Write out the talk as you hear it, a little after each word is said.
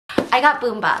I got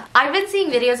BOOMBA. I've been seeing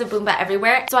videos of BOOMBA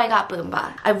everywhere, so I got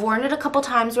BOOMBA. I've worn it a couple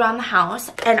times around the house,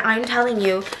 and I'm telling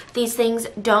you, these things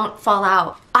don't fall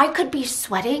out. I could be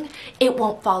sweating, it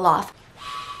won't fall off.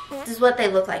 This is what they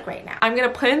look like right now. I'm gonna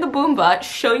put in the BOOMBA,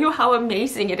 show you how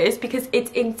amazing it is because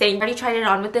it's insane. I already tried it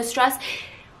on with this dress.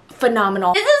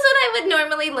 Phenomenal. This is what I would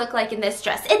normally look like in this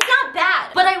dress. It's not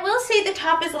bad, but I will say the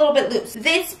top is a little bit loose.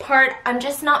 This part, I'm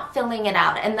just not filling it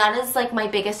out, and that is like my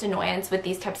biggest annoyance with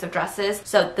these types of dresses.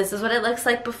 So this is what it looks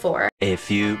like before. A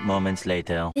few moments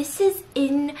later. This is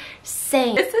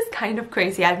insane. This is kind of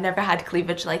crazy. I've never had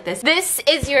cleavage like this. This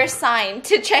is your sign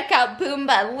to check out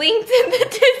BOOMBA, linked in the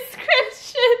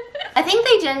description. I think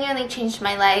they genuinely changed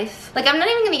my life. Like, I'm not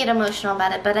even gonna get emotional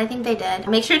about it, but I think they did.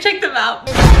 Make sure to check them out.